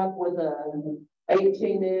end up with a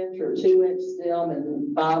 18-inch or 2-inch stem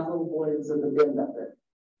and 5 little blades at the end of it.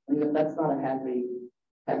 And that's not a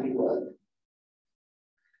happy look.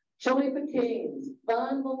 Chili pequins,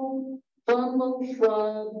 fun little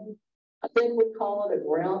shrub. I think we call it a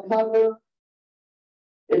ground cover.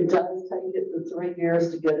 It does take it for 3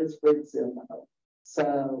 years to get its roots in though.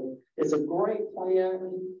 So it's a great plant.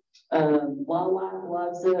 Wildlife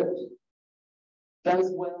loves it.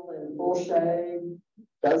 Does well in full shade.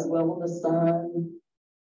 Does well in the sun.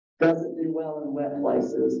 Doesn't do well in wet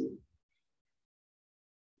places.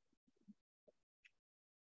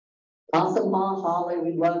 Awesome holly,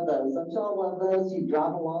 we love those. Don't y'all love those? You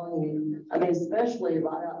drive along, I mean, especially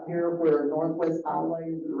right out here where Northwest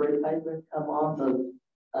Highway, the red pavement come off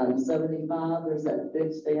of 75, there's that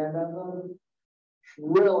big stand of them.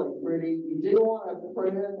 Really pretty. You do want to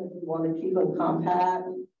prune them if you want to keep them compact.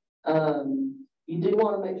 You do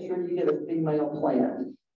want to make sure you get a female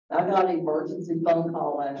plant. I got an emergency phone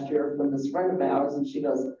call last year from this friend of ours, and she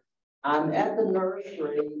goes, I'm at the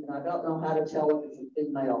nursery and I don't know how to tell if it's a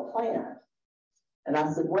female plant. And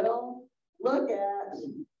I said, well, look at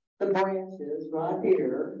the branches right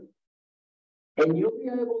here and you'll be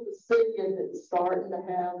able to see if it's starting to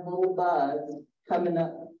have little buds coming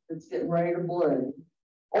up that's getting ready to bloom.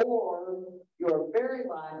 Or you're very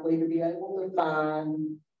likely to be able to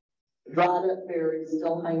find dried up berries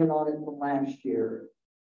still hanging on it from last year.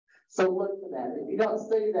 So look for that. If you don't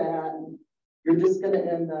see that, you're just going to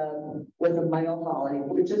end up with a male holly,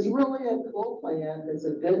 which is really a cool plant. It's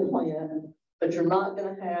a good plant, but you're not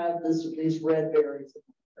going to have these red berries.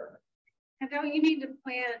 And don't you need to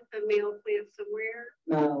plant a male plant somewhere?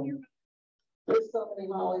 No. There's so many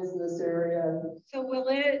hollies in this area. So will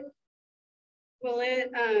it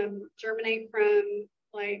germinate from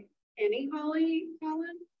like any holly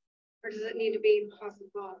pollen? Or does it need to be possum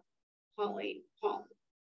holly pollen?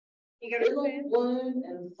 You got It'll bloom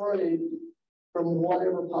and fruit from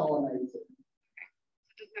whatever pollinates it.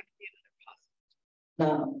 So it doesn't have to be another possum.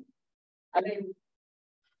 No. I mean,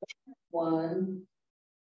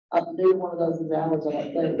 neither one of those is ours, I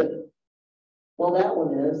don't think, but well, that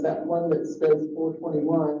one that says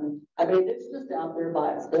 421. I mean, it's just out there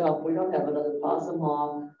by itself. We don't have another possum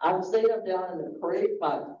hawk. I've seen them down in the creek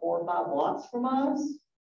like 4 or 5 blocks from us.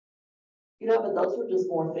 You know, but those are just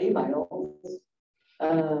more females.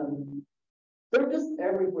 They're just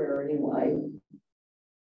everywhere anyway.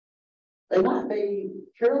 They might be,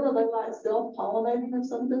 Carol, they like self-pollinating or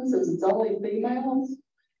something since it's only females.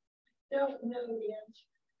 Don't know the answer.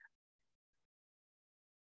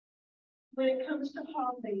 When it comes to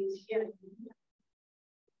hollies, yeah.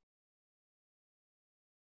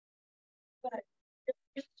 But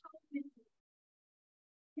it's totally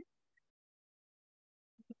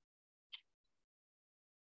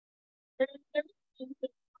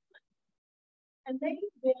and they've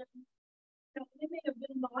been, they may have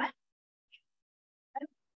been live.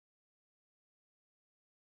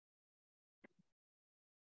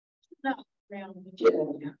 Not around the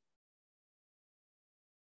Yeah.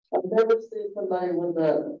 I've never seen somebody with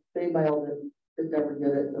a female that could never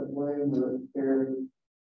get it to bloom or berry.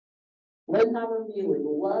 Lindheimer Muley,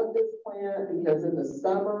 love this plant because in the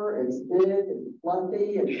summer it's big and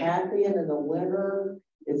fluffy and happy, and in the winter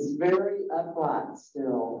it's very upright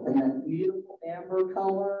still, and that beautiful amber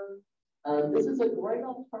color. This is a great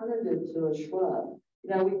alternative to a shrub. You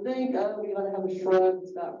know, we think, oh, we gotta have a shrub,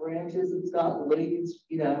 it's got branches, it's got leaves,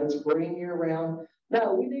 you know, it's green year round.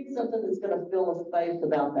 No, we need something that's gonna fill a space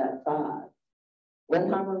about that size.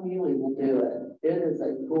 Lindheimer muley will do it. It is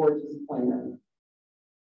a gorgeous plant.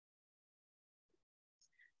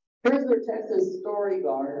 Here's their Texas story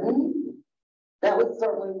garden. That would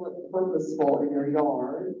certainly look purposeful in your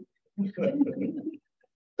yard.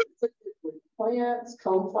 Plants,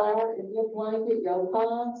 coneflower, Indian blanket,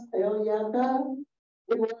 yopons, pale yucca.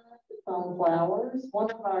 We love the coneflowers.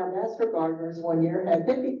 One of our master gardeners one year had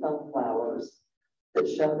hippie coneflowers that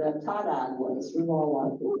showed up tie-dyed ones. We were all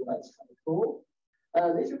like, "Ooh, that's kind of cool."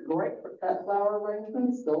 These are great for cut flower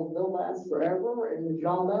arrangements. They'll last forever. And as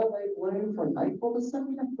y'all know, they bloom from April to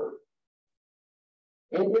September.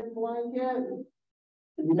 Indian blanket.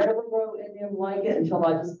 Never grow Indian blanket until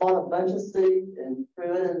I just bought a bunch of seeds and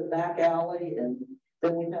threw it in the back alley, and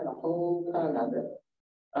then we had a whole ton of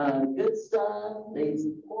it. Good stuff, needs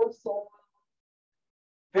poor soil,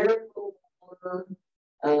 very little water.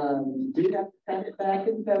 Do have to cut it back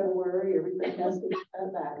in February. Everything has to be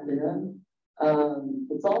cut back then.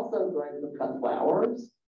 It's also great for cut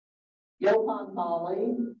flowers. Yopon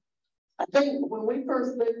holly. I think when we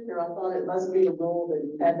first moved here, I thought it must be a rule that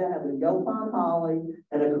you had to have a yopon holly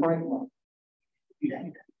and a crankle.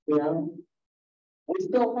 You know, we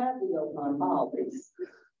still have the yopon hollies.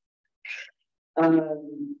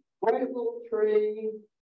 Great little tree.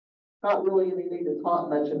 Not really any need to talk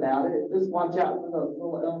much about it. Just watch out for those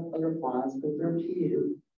little butterflies because they're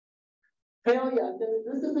cute. Pale yucca.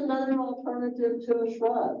 This is another alternative to a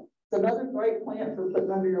shrub. It's another great plant for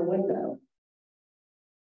putting under your window.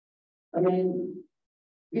 I mean,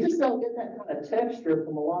 you just don't get that kind of texture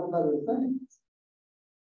from a lot of other things.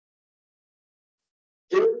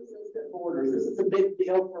 Deer-resistant borders. This is a big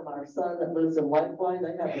deal for my son that lives in Lakeway.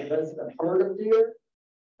 They have a resident herd of deer.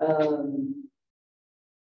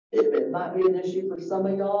 It might be an issue for some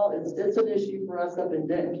of y'all. It's an issue for us up in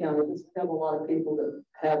Denton County because we have a lot of people that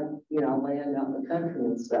have, land out in the country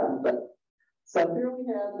and stuff. But so here we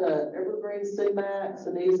have the evergreen sumac,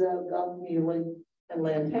 cenizo, gum muley, and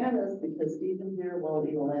lantanas, because even deer won't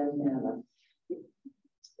eat a lantana.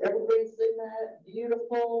 Evergreen sumac,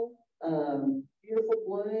 beautiful, beautiful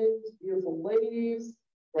blooms, beautiful leaves,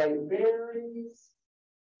 great berries.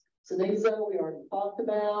 Cenizo, we already talked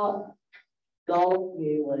about. Gulf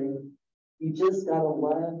muley, you just gotta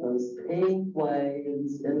love those pink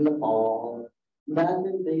waves in the fall.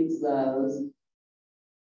 Nothing beats those.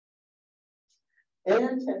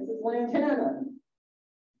 And Texas lantana,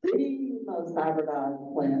 the most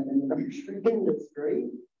hybridized plant in the nursery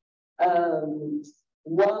industry.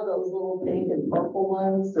 Love those little pink and purple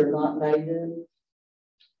ones. They're not native.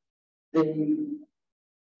 The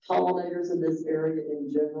pollinators in this area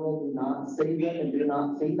in general do not see them and do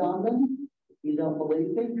not feed on them. If you don't believe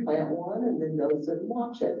me, plant one and then go sit and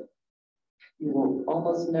watch it. You will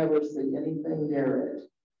almost never see anything near it.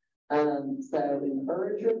 So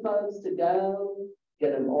encourage your folks to go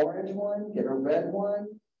get an orange one, get a red one.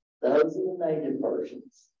 Those are the native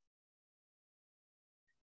versions.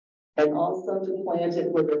 And also to plant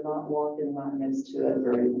it where they're not walking right next to it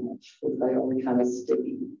very much, because they are kind of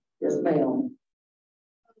sticky. Yes, ma'am.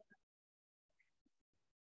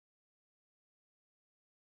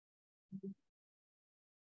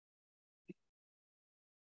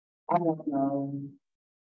 I don't know.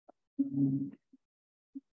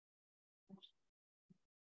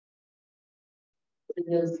 It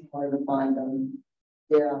is hard to find them.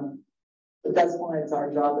 Yeah. But that's why it's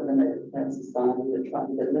our job in the Native Plant Society to try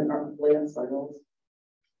to get them in our plant sales.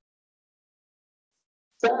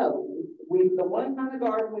 So the one kind of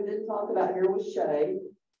garden we didn't talk about here was shade,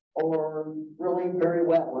 or really very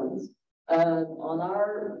wetlands. On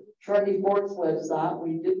our Trinity Forks website,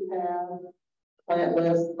 we do have plant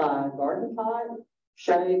list by garden type,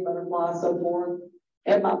 shade, butterfly, so forth,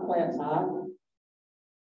 and by plant type.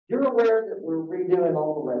 You're aware that we're redoing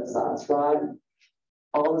all the websites, right?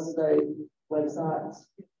 All the state websites.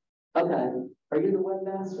 Okay. Are you the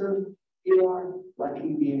webmaster? You are?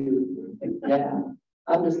 Lucky you. Yeah.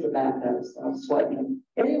 I'm just the backup, so I'm sweating.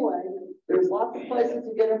 Anyway, there's lots of places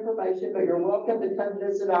to get information, but you're welcome to come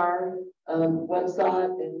visit our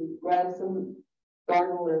website and grab some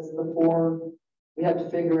garden lists before we have to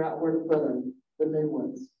figure out where to put them, the new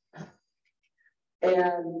ones.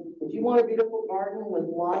 And if you want a beautiful garden with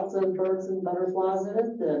lots of birds and butterflies in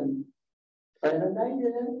it, then plant a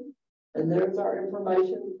native. And there's our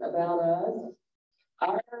information about us.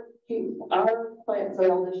 Our plant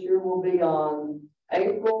sale this year will be on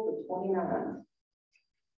April the 29th.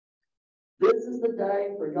 This is the day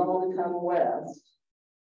for y'all to come west,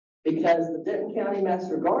 because the Denton County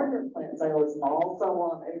Master Gardener plant sale is also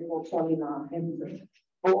on April 29th.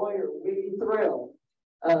 Boy, are we thrilled.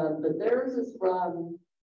 But theirs is from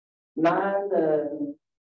 9 to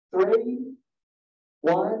 3.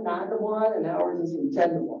 1, 9 to 1, and ours is from 10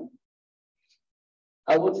 to 1.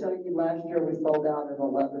 I will tell you, last year we sold out at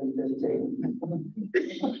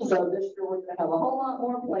 11:15. So this year we're gonna have a whole lot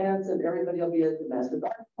more plants and everybody will be at domestic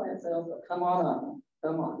garden plant sales, so come on up,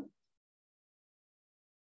 come on.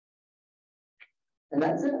 And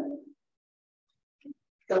that's it.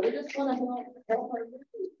 So we just want to help our youth.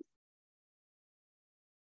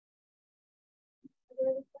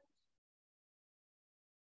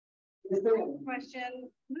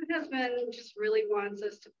 Question, my husband just really wants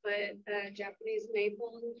us to put Japanese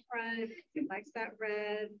maple in front. He likes that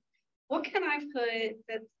red. What can I put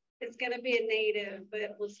that it's going to be a native, but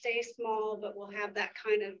it will stay small, but will have that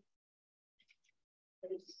kind of,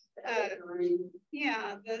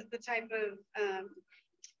 yeah, the type of,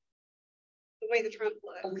 the way the trunk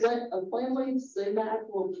looks. A plain leaf sumac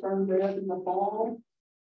will turn red in the fall.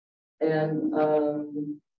 And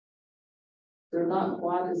they're not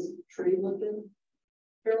quite as tree looking.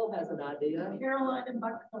 Carol has an idea. Carolina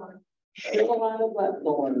buckthorn. Carolina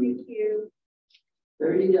buckthorn. Thank you.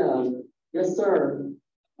 There you go. Yes, sir.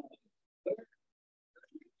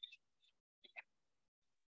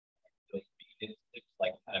 It's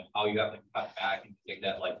like kind of how you have to cut back and take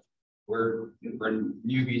that. Like we're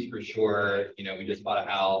newbies for sure. You know, we just bought a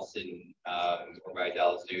house and we're by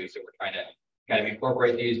Dallas Zoo, so we're trying to kind of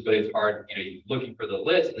incorporate these, but it's hard, you know, you're looking for the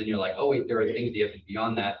list and then you're like, oh wait, there are things you have to be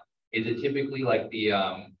on that. Is it typically like the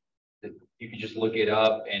you can just look it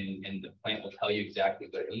up and the plant will tell you exactly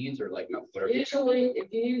what it needs, or like whatever? Usually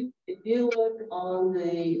if you look on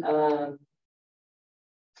the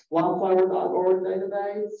wildflower.org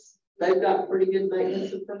database, they've got pretty good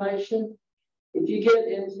maintenance information. If you get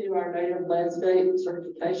into our native landscape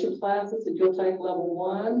certification classes, if you'll take level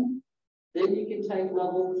 1, then you can take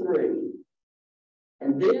level 3.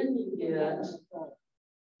 And then you get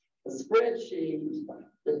a spreadsheet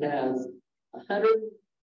that has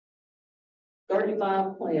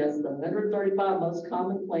 135 plants, the 135 most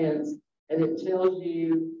common plants, and it tells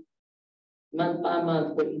you month by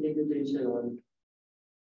month what you need to do to them.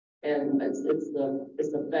 And it's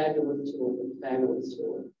the fabulous tool, the fabulous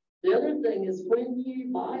tool. The other thing is when you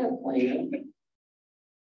buy a plant,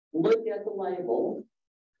 look at the label,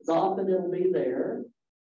 because often it'll be there.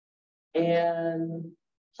 And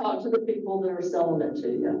talk to the people that are selling it to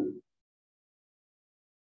you.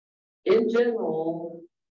 In general,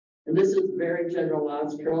 and this is very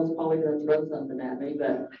generalized, Carol's probably going to throw something at me,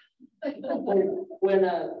 but when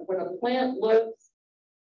a plant looks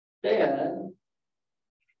dead,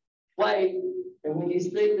 wait, and when you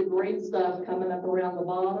see the green stuff coming up around the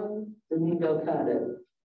bottom, then you go cut it.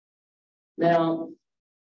 Now,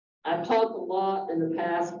 I've talked a lot in the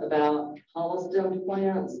past about hollow stemmed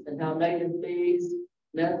plants and how native bees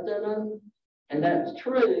nest in them, and that's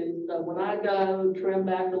true. So when I go trim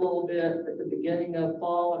back a little bit at the beginning of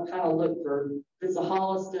fall, I kind of look for, if it's a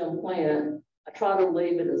hollow stem plant, I try to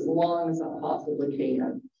leave it as long as I possibly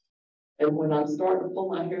can. And when I'm starting to pull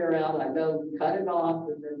my hair out, I go cut it off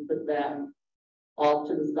and then put that off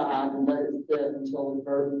to the side and let it sit until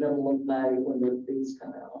the middle of May when the bees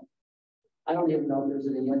come out. I don't even know if there's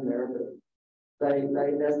any in there, but they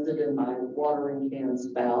nested in my watering can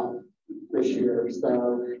spout this year,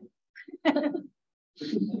 so. Oh,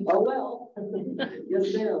 well.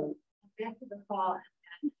 Yes, ma'am. Back to the fall.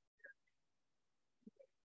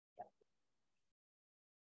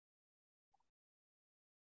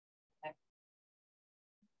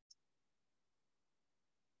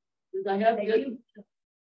 Did I have good?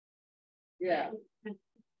 Yeah.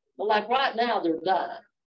 Well, like right now, they're done.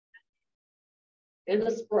 In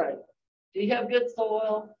the spring. Do you have good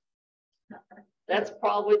soil? That's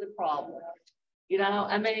probably the problem. You know,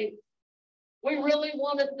 I mean, we really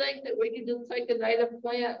want to think that we can just take a native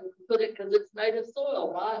plant and put it because it's native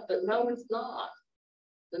soil, right? But no, it's not.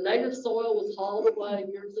 The native soil was hauled away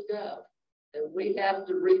years ago, and we have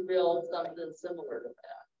to rebuild something similar to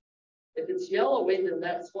that. If it's yellowy, then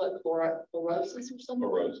that's what chlorosis or something.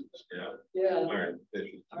 Chlorosis, yeah. Yeah. Iron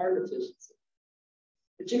deficiency. Iron deficiency.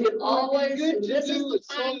 But you can always good to this do is the a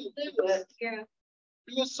time soil to do it. Yeah.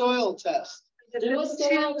 Do a soil test. Do a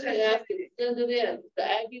soil test and send it in. The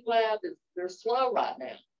Aggie Lab they're slow right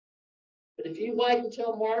now. But if you wait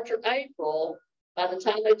until March or April, by the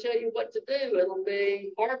time they tell you what to do, it'll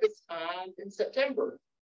be harvest time in September.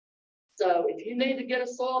 So if you need to get a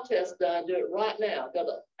soil test done, do it right now. Go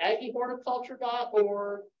to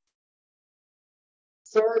aggiehorticulture.org,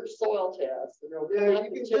 search soil test, and it'll come up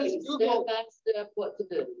and tell you step by step what to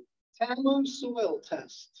do. TAMU soil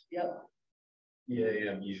test. Yep.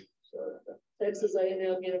 EAMU. Texas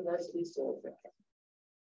A&M University soil test.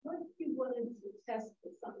 What if you wanted to test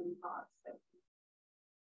for something hot?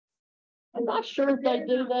 I'm not sure if they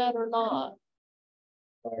do that or not.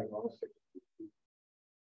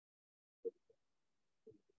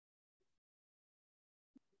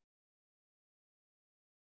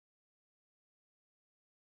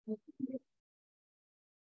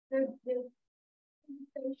 There's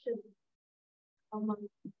conversation among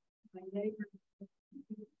my neighbors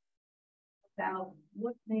about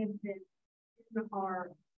what may have been in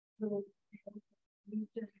our little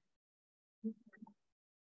region.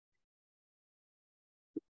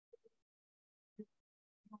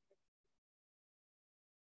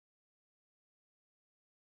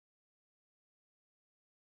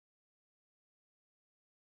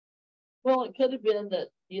 Well, it could have been that,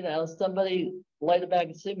 you know, somebody laid a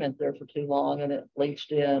bag of cement there for too long and it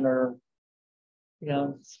leached in, or, you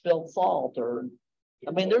know, spilled salt, or,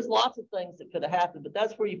 I mean, there's lots of things that could have happened, but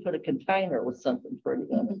that's where you put a container with something pretty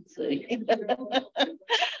in it, see?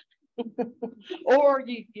 Or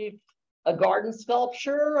you a garden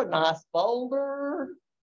sculpture, a nice boulder,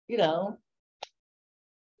 you know.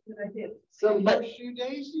 Some But horseshoe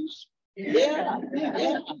daisies. yeah.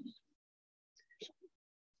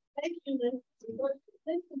 Thank you, Liz.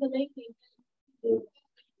 Thanks for the making. The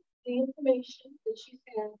information that she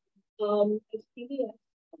had, as PDF.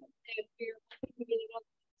 And we're getting up.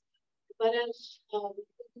 But as,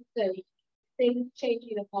 said, things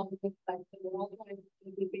changing upon the website, so we're all trying to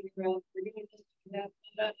figure out, we're gonna just do that.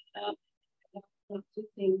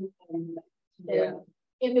 Yeah.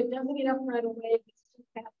 If it doesn't get up right away, it's just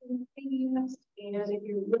happening PDFs, and if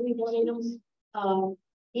you're really wanting them,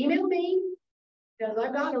 email me, because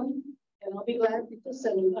I got them, and I'll be glad to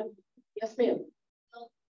send them. Yes, ma'am.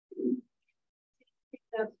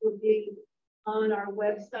 That would be on our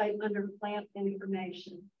website under plant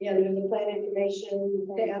information. Yeah, there's the plant information.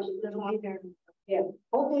 That'll be there. Yeah,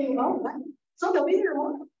 hopefully, so they'll be there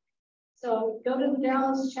tomorrow. So go to the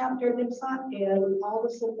Dallas chapter of NPSOT and all the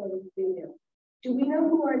stuff will be there. Do we know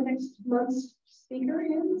who our next month's speaker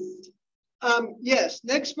is? Yes,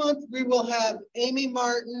 next month we will have Amy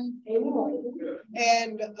Martin Amy Martin.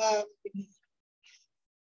 and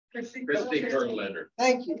Christy Kurlander.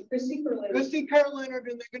 thank you. Christy Christy Kurlander,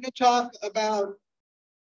 and they're going to talk about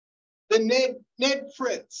the Ned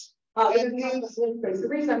Fritz. And his, The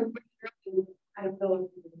reason I don't know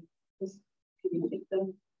if you pick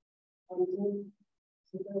them.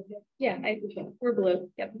 Yeah, we're blue.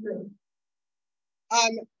 Yep.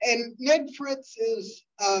 and Ned Fritz is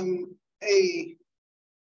a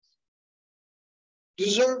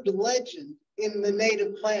deserved legend in the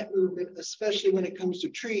native plant movement, especially when it comes to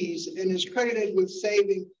trees, and is credited with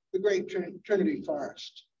saving the Great Trinity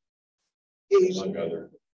Forest. Among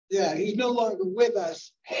other. Yeah, he's no longer with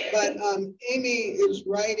us, but Amy is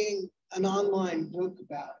writing an online book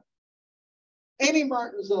about it. Amy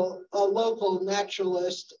Martin's a local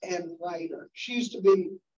naturalist and writer. She used to be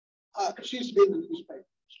in the newspaper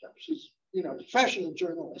stuff. She's, you know, a professional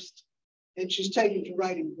journalist, and she's taken to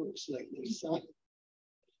writing books lately. So,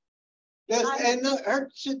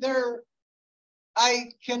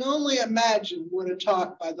 I can only imagine what a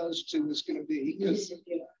talk by those two is going to be, because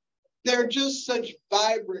they're just such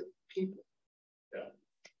vibrant people. Yeah.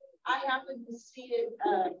 I happened to see it,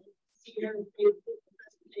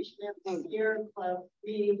 presentation at the Sierra Club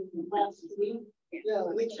meeting last week,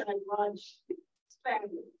 which I watched. It's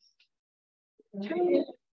fabulous.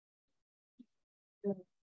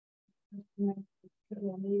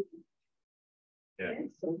 Yeah.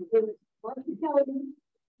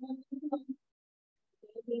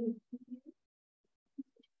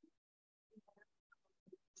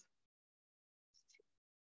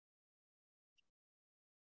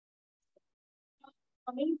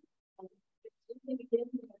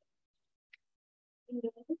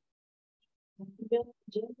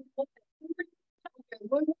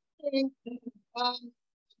 One thing, a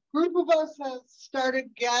group of us has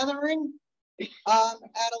started gathering at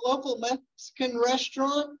a local Mexican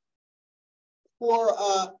restaurant for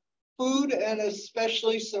food and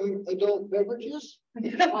especially some adult beverages.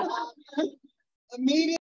 A meeting